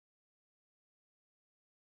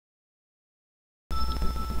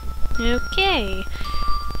Okay.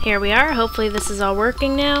 Here we are. Hopefully this is all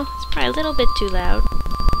working now. It's probably a little bit too loud.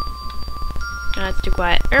 No, it's too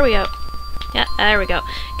quiet. There we go. Yeah, there we go.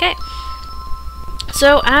 Okay.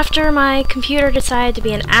 So after my computer decided to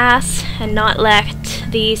be an ass and not let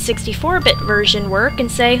the 64-bit version work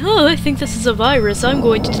and say, oh, I think this is a virus, I'm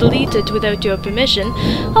going to delete it without your permission,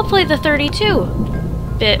 hopefully the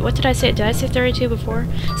 32-bit, what did I say? Did I say 32 before?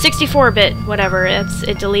 64-bit, whatever,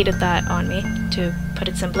 it deleted that on me, to put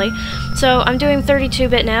it simply. So I'm doing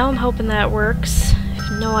 32-bit now, I'm hoping that works. I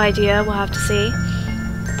have no idea, we'll have to see.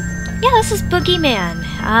 Yeah, this is Boogeyman.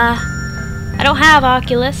 I don't have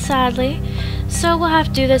Oculus, sadly. So we'll have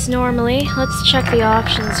to do this normally. Let's check the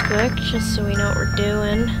options quick, just so we know what we're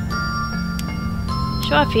doing.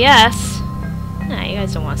 Show FPS. Nah, you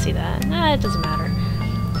guys don't want to see that. Nah, it doesn't matter.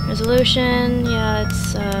 Resolution, yeah,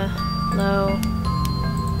 it's low,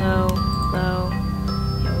 low, low.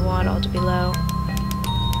 Yeah, we want it all to be low.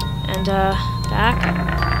 And back.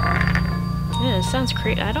 Yeah, this sounds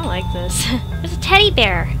creepy. I don't like this. There's a teddy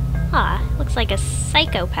bear. Ah, looks like a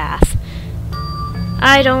psychopath.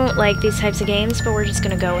 I don't like these types of games, but we're just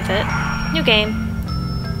gonna go with it. New game.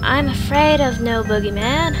 I'm afraid of no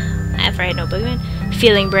boogeyman. I'm afraid no boogeyman.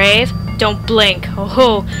 Feeling brave. Don't blink. Oh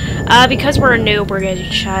ho. Because we're a noob, we're gonna do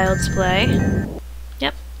child's play.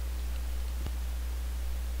 Yep.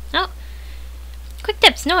 Oh. Quick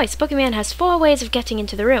tips. Noise. Boogeyman has 4 ways of getting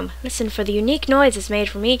into the room. Listen for the unique noises made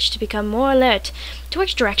from each to become more alert to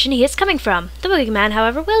which direction he is coming from. The boogeyman,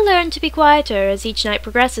 however, will learn to be quieter as each night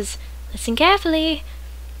progresses. Listen carefully.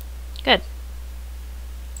 Good.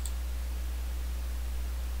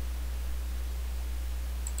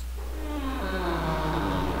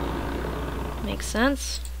 Makes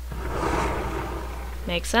sense.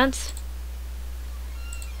 Makes sense.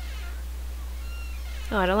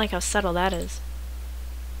 Oh, I don't like how subtle that is.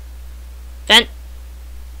 Vent.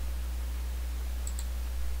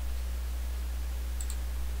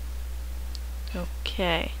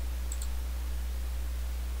 Okay.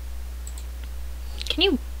 Can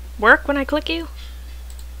you work when I click you?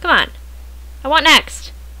 Come on. I want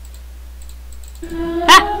next.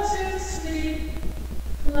 Ah!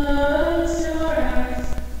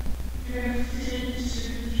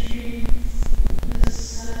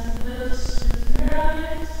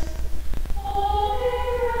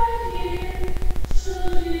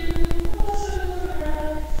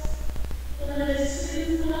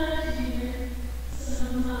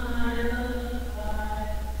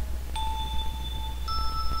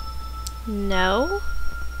 No?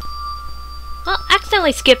 Well,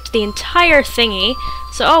 accidentally skipped the entire thingy,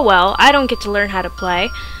 so oh well, I don't get to learn how to play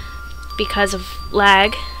because of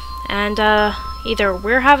lag, and either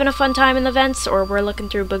we're having a fun time in the vents or we're looking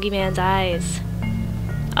through Boogeyman's eyes.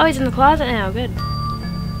 Oh, he's in the closet now, good.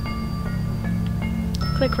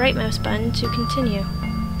 Click right mouse button to continue.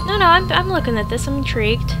 No, I'm looking at this, I'm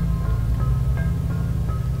intrigued.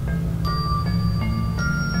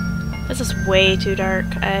 This is way too dark.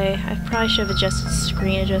 I probably should have adjusted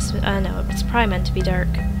screen adjustment. No, it's probably meant to be dark.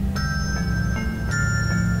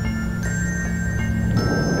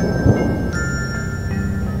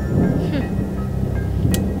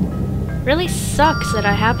 Really sucks that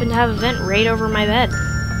I happen to have a vent right over my bed.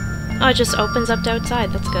 Oh, it just opens up to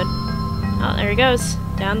outside. That's good. Oh, there he goes.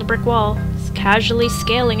 Down the brick wall. Just casually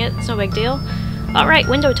scaling it. It's no big deal. Alright,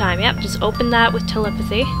 window time. Yep, just open that with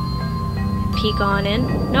telepathy. Peek on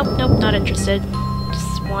in. Nope, not interested.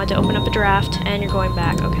 Just wanted to open up a draft, and you're going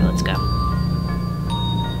back. Okay, let's go.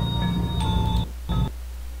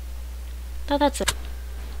 Oh, that's it.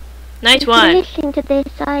 Night one. Listening to this,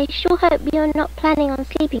 I sure hope you're not planning on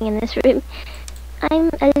sleeping in this room.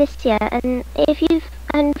 I'm Alicia, and if you've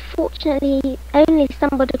unfortunately only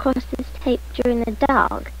stumbled across this tape during the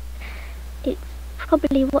dark, it's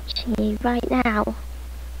probably watching you right now.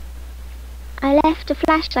 I left a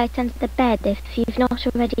flashlight under the bed if you've not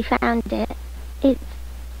already found it. It's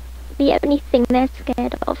the only thing they're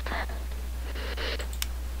scared of.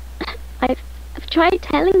 I've tried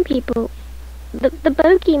telling people. The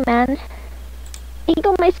bogeyman, he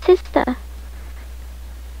got my sister.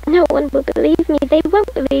 No one will believe me. They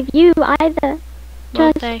won't believe you either.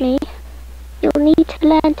 Trust me. You'll need to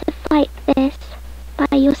learn to fight this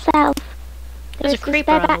by yourself. There's a spare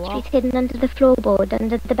batteries hidden under the floorboard,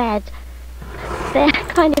 under the bed. They're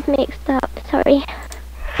kind of mixed up, sorry.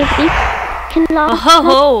 If you can laugh.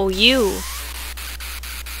 Oh, you.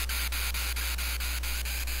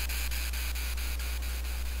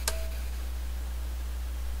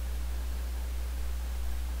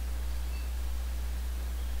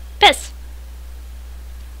 Piss.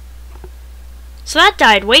 So that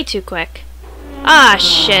died way too quick. Ah,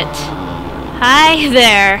 shit. Hi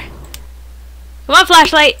there. Come on,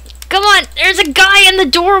 flashlight. Come on. There's a guy in the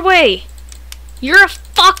doorway. You're a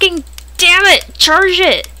fucking... Damn it. Charge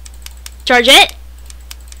it. Charge it.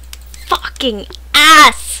 Fucking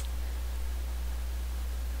ass.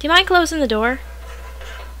 Do you mind closing the door?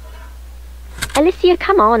 Alicia,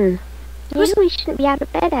 come on. Who's- You know we shouldn't be out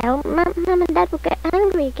of bed, El. Mum and Dad will get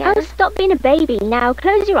angry again. Oh, stop being a baby. Now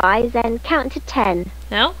close your eyes and count to 10.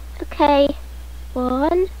 No? Okay.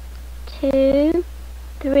 1, 2,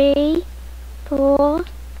 3, 4,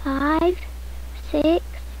 5, 6,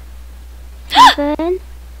 7,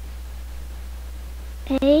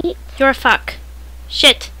 8, You're a fuck.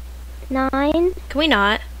 Shit. 9, Can we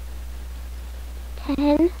not?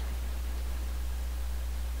 10.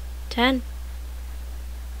 10.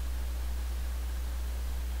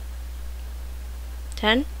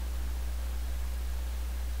 10.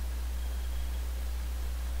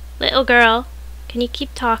 Little girl, can you keep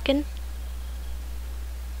talking?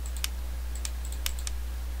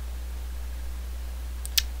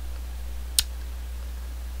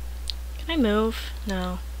 Can I move?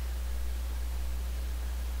 No.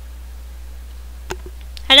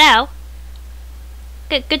 Hello?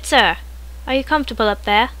 Good sir. Are you comfortable up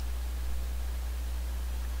there?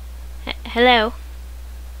 Hello?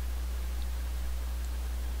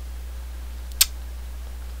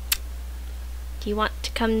 Do you want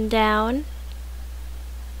to come down?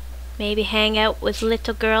 Maybe hang out with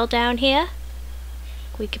little girl down here?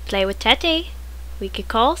 We could play with Teddy. We could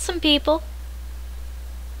call some people.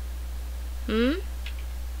 Hmm?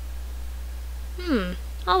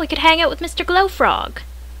 Oh, we could hang out with Mr. Glowfrog.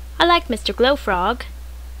 I like Mr. Glowfrog.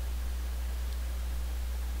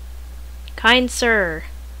 Kind sir,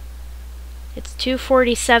 it's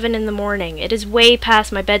 2:47 in the morning. It is way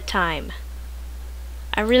past my bedtime.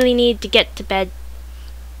 I really need to get to bed.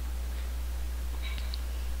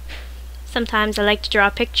 Sometimes I like to draw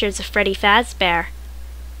pictures of Freddy Fazbear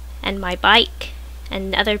and my bike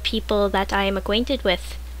and other people that I am acquainted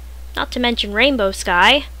with. Not to mention Rainbow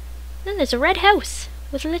Sky. Then there's a red house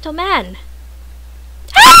with a little man.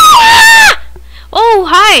 Ah! Oh,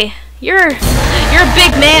 hi. You're a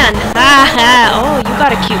big man. Oh, you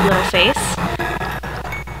got a cute little face.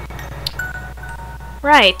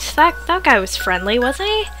 Right, that guy was friendly, wasn't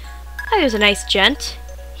he? He was a nice gent.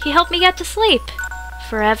 He helped me get to sleep.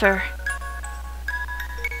 Forever.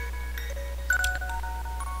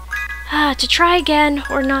 To try again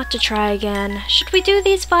or not to try again. Should we do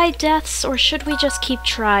these by deaths or should we just keep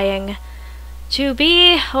trying? To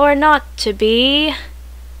be or not to be?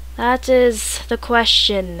 That is the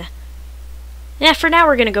question. Yeah, for now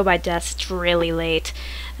we're gonna go by deaths. It's really late.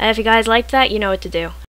 If you guys liked that, you know what to do.